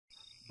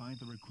By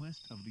the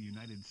request of the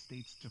United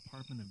States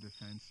Department of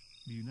Defense,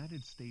 the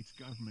United States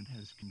government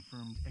has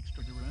confirmed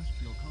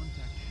extraterrestrial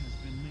contact has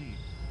been made.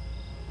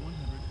 100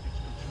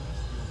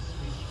 extraterrestrial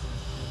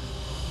spacecraft have been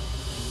spotted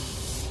in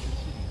major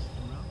cities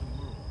throughout the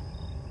world.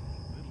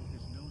 Little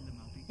is known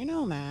about the... You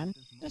know, man,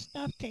 this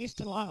stuff tastes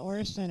a lot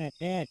worse than it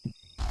did.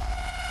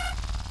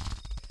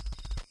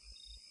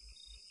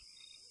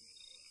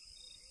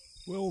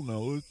 Well,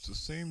 no, it's the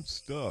same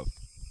stuff.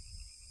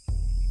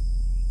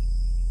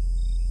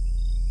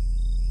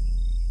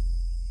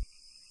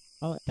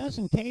 Well, it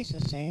doesn't taste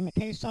the same. It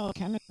tastes all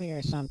chemically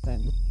or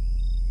something.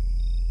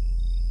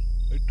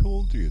 I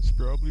told you, it's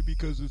probably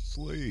because it's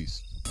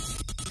laced.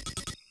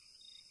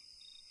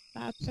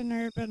 That's an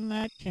urban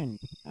legend,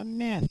 a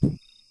myth,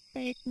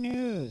 fake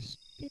news.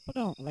 People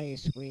don't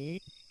lace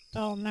weed. It's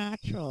all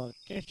natural,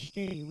 just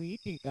shitty weed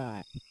you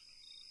got.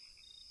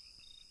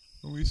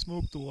 When we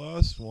smoked the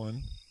last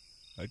one,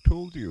 I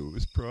told you it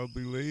was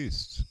probably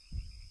laced.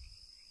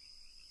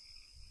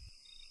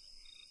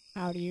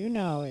 How do you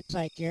know? It's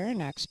like you're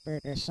an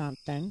expert or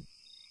something.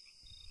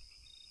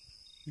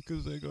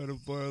 Because I got a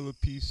vial of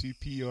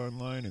PCP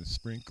online and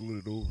sprinkled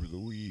it over the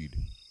weed.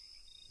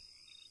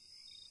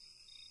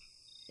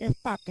 You're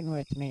fucking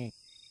with me.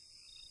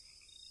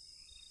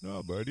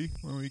 Nah, buddy,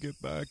 when we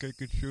get back I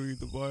could show you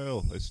the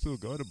vial. I still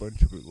got a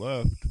bunch of it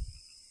left.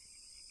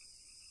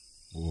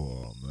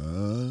 Oh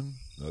man,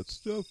 that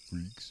stuff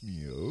freaks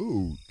me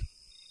out.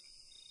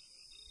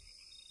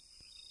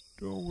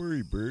 Don't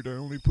worry, Bert, I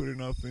only put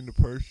enough in to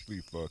partially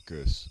fuck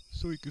us,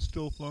 so he can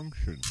still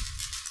function.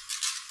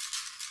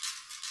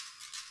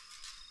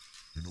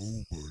 You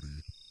know,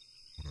 buddy,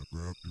 when I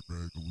grabbed your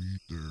bag of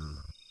weed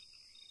there,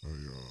 I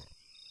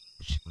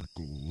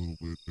sprinkled a little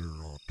bit there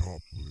on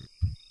top of it.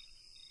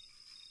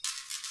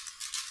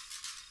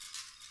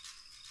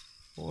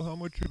 Well, how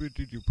much of it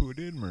did you put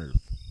in, Murph?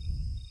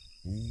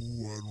 Oh,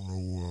 I don't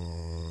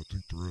know, I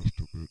think the rest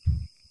of it.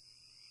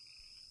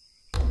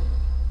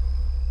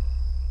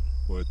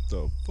 What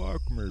the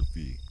fuck,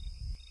 Murphy?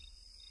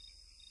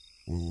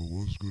 Well, I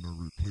was gonna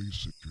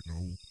replace it, you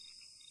know.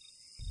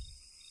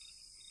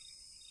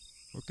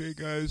 Okay,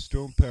 guys,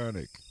 don't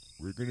panic.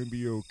 We're gonna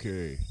be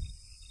okay.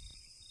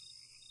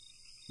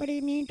 What do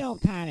you mean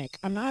don't panic?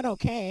 I'm not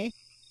okay.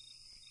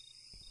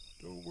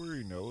 Don't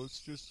worry, Nell, it's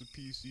just a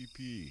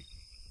PCP.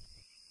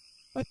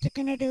 What's it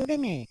gonna do to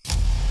me?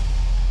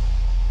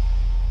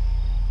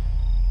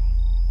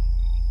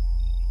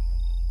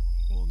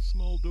 Well, in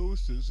small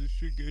doses, it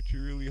should get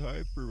you really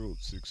high for about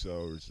 6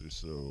 hours or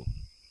so.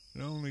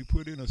 And I only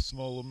put in a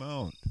small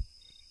amount.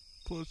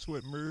 Plus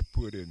what Murph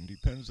put in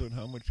depends on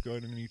how much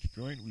got in each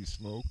joint we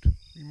smoked.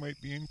 We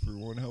might be in for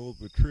one hell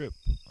of a trip.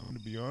 I'm gonna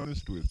be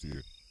honest with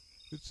you.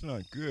 It's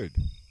not good.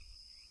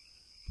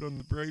 But on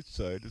the bright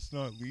side, it's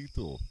not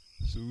lethal.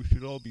 So we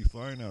should all be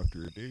fine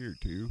after a day or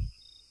two.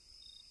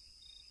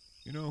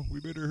 You know, we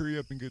better hurry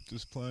up and get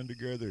this plan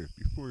together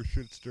before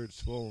shit starts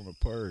falling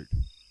apart.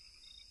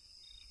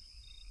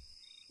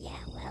 Yeah,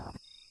 well,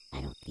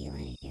 I don't feel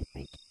any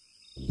different.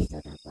 You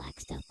still got black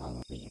stuff all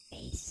over your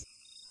face.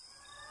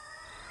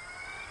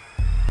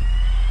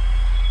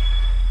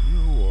 You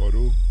know,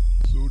 Otto,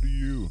 so do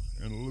you,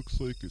 and it looks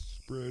like it's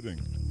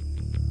spreading.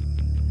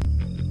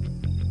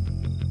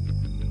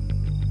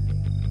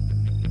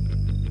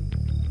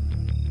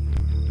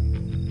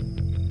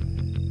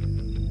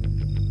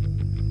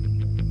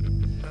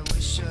 I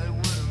wish I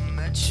would've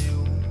met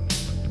you.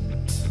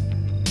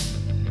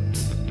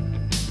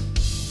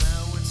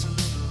 Now it's a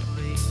little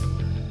late.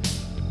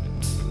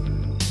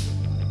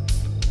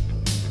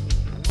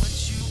 What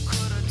you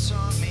could've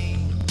taught me,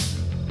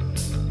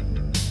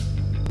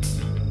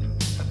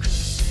 I could've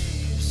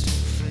saved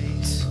some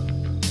face.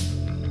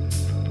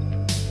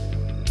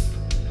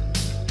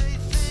 They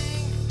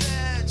think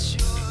that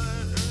you're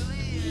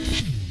early.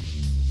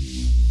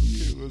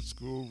 Okay, let's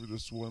go over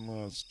this one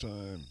last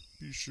time.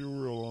 Be sure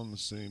we're all on the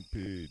same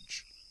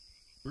page.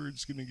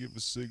 Bird's gonna give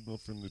a signal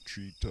from the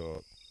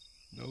treetop.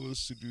 Nella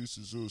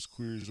seduces those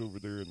queers over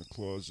there in the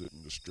closet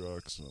and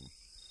distracts them,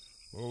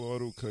 while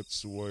Otto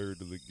cuts the wire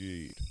to the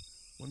gate.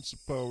 Once the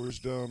power's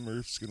down,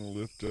 Murph's gonna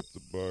lift up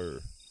the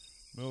bar.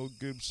 Mel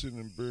Gibson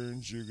and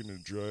Burns, you're gonna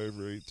drive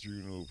right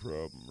through no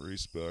problem,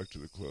 race back to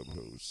the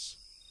clubhouse.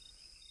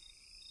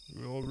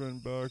 We all run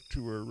back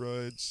to our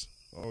rides.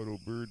 Otto,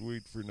 Bird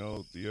wait for Nell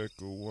at the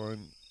Echo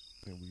 1,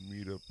 and we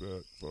meet up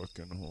at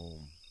fucking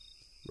home.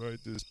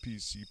 Ride this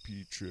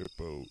PCP trip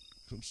out.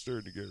 I'm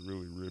starting to get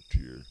really ripped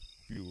here.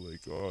 Feel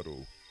like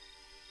Otto.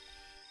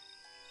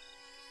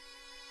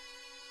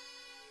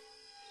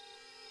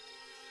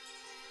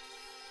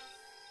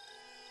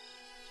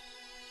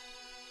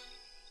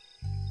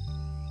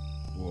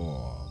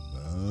 Aw,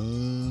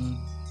 man.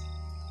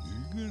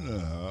 You're gonna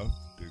have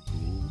to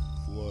go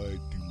fly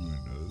to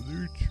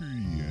another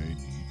tree. I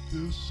need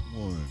this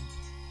one.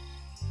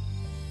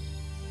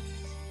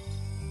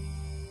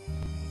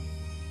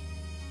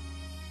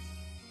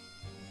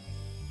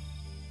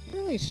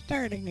 Really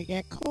starting to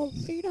get cold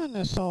feet on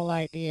this whole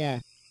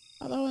idea,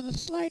 although in the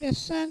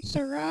slightest sense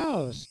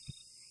aroused.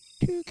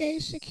 2 gay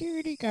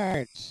security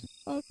guards,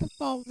 both to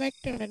fall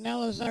victim in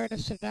Ella's art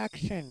of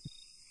seduction.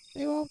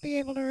 They won't be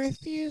able to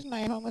refuse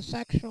my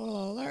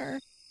homosexual allure.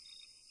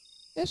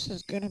 This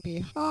is gonna be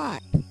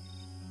hot.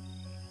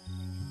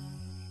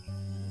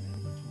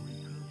 Mandatory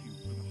curfew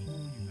for the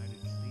whole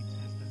United States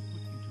has been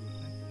put into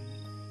effect.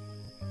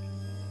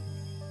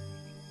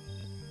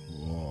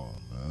 Aw,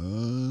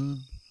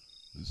 man.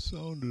 It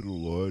sounded a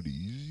lot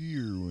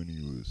easier when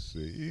he was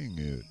saying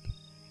it.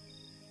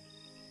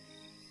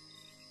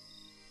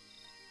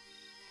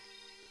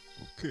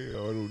 Okay,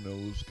 Auto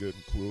Nello's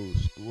getting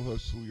close. Go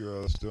hustle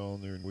your ass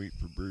down there and wait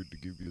for Bird to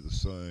give you the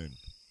sign.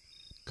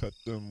 Cut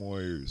them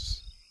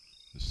wires.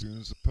 As soon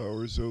as the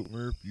power's out,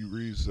 Murph, you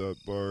raise that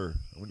bar.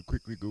 I'm gonna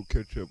quickly go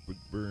catch up with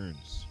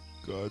Burns.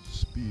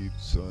 Godspeed,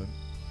 son.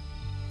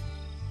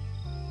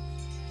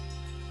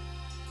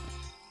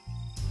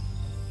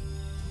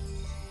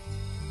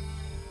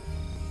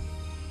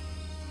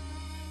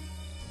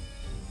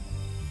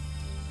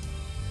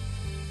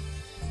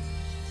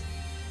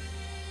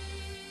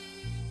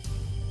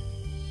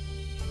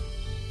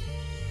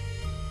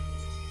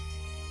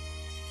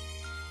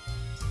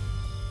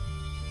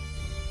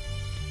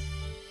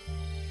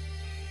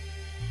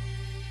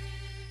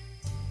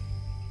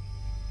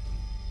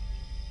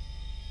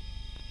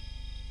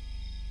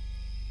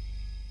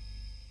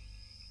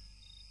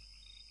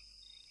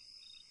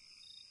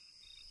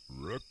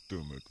 Wrecked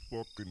him. It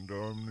fucking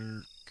damn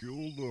near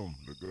killed him.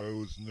 The guy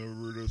was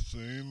never the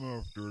same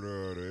after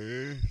that,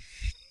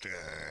 eh?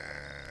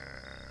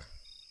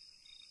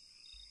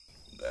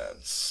 That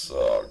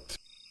sucked.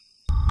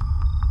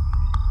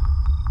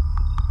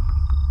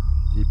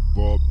 Good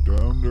bob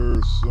down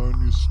there,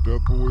 son. You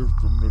step away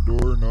from the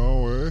door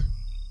now, eh?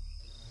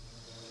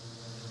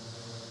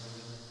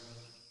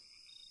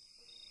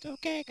 It's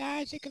okay,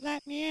 guys, you can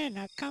let me in.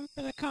 I've come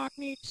for the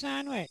cock-meat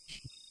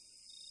sandwich.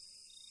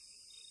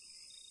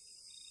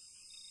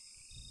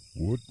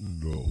 What in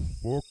the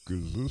fuck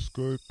is this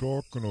guy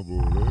talking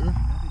about, The eh?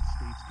 United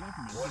States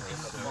government What has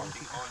in the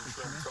developed fucking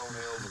extraterrestrial untrimmed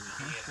toenails of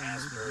systems Ian for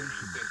Asbury do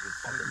you think you're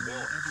but fucking we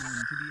doing? want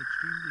everyone to be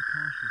extremely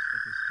cautious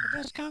at this time.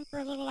 Just come for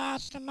a little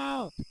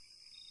ass-to-mouth.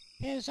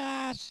 His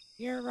ass,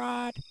 your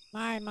rod,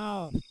 my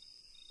mouth.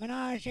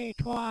 Menage a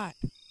twat.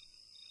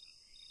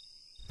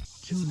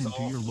 Tune It's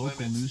into your off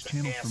local limits news to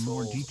channel for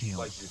more assholes details.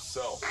 like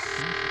yourself.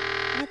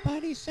 My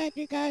buddy said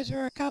you guys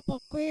were a couple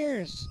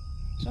queers,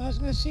 so I was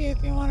gonna see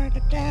if you wanted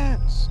to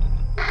dance.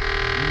 The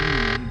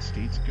United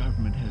States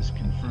government has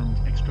confirmed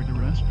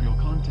extraterrestrial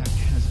contact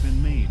has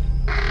been made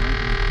by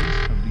the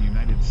request of the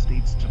United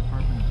States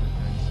Department of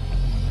Defense.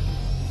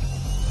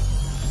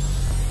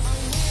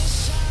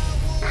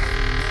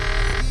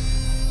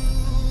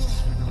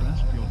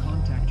 Extraterrestrial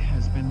contact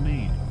has been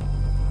made.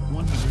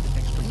 100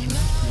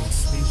 extraterrestrial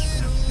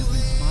spacecrafts have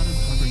been spotted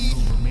hovering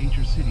over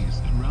major cities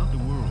throughout the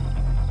world.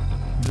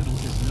 Little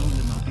is known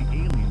about the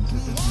aliens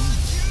at this moment.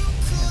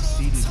 As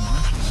stated,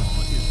 martial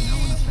law is now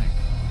in effect.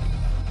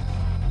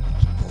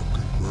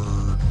 Fucking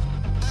bird.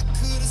 The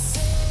United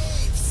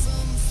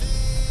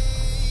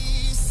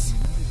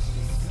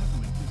States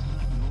government does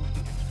not know if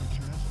the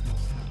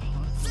extraterrestrials have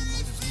hostile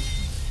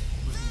motivations,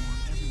 but warn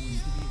everyone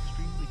to be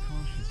extremely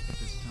cautious at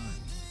this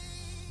time.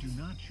 Do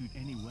not shoot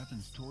any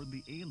weapons toward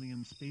the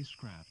alien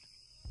spacecraft.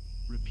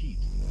 Repeat,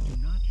 do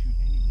not shoot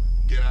any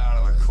weapons. Get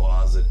out of the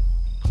closet.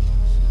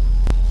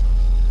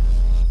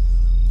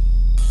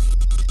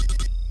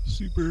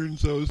 See,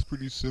 Burns, that was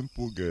pretty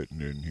simple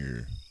getting in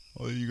here.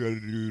 All you gotta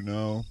do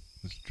now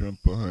is jump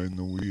behind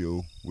the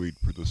wheel, wait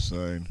for the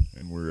sign,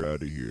 and we're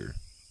out of here.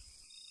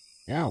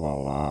 Yeah,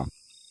 well,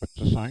 what's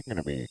the sign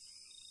gonna be?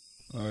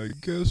 I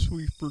guess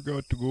we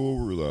forgot to go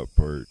over that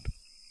part.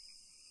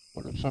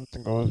 What if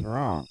something goes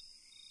wrong?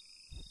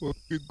 What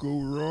could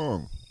go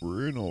wrong?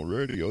 We're in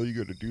already. All you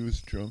gotta do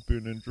is jump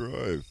in and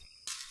drive.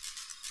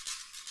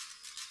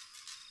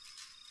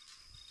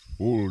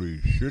 Holy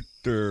shit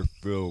there,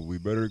 Phil. We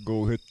better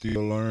go hit the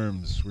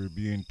alarms. We're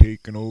being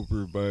taken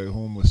over by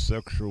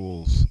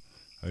homosexuals.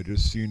 I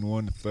just seen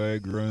one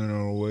fag running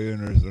away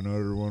and there's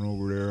another one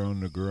over there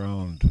on the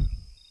ground.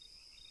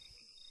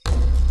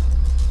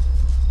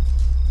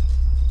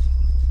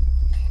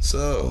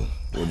 So,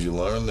 what'd you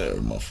learn there,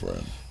 my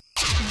friend?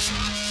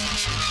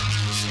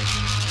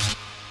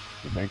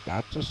 You think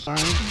that's a sign?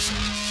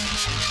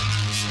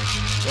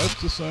 That's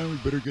the sign. We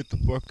better get the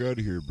fuck out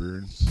of here,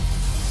 Burns.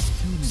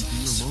 Tune into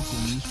your local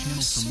news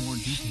channel for more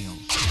details.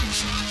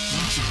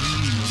 Once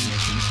again, the United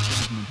States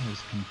government has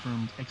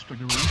confirmed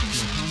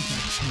extraterrestrial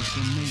contact has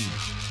been made.